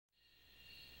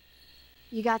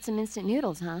You got some instant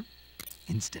noodles, huh?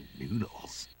 Instant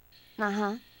noodles?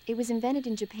 Uh-huh. It was invented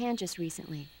in Japan just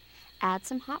recently. Add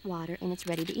some hot water and it's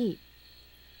ready to eat.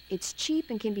 It's cheap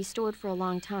and can be stored for a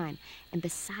long time, and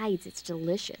besides, it's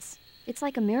delicious. It's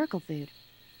like a miracle food.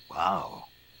 Wow.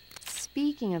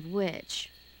 Speaking of which,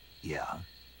 Yeah,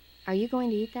 are you going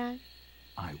to eat that?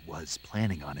 I was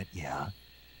planning on it, yeah.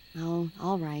 Oh,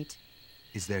 all right.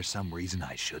 Is there some reason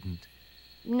I shouldn't?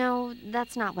 No,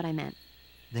 that's not what I meant.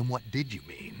 Then what did you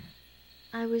mean?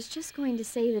 I was just going to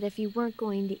say that if you weren't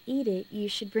going to eat it, you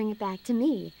should bring it back to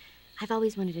me. I've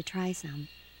always wanted to try some.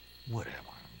 What am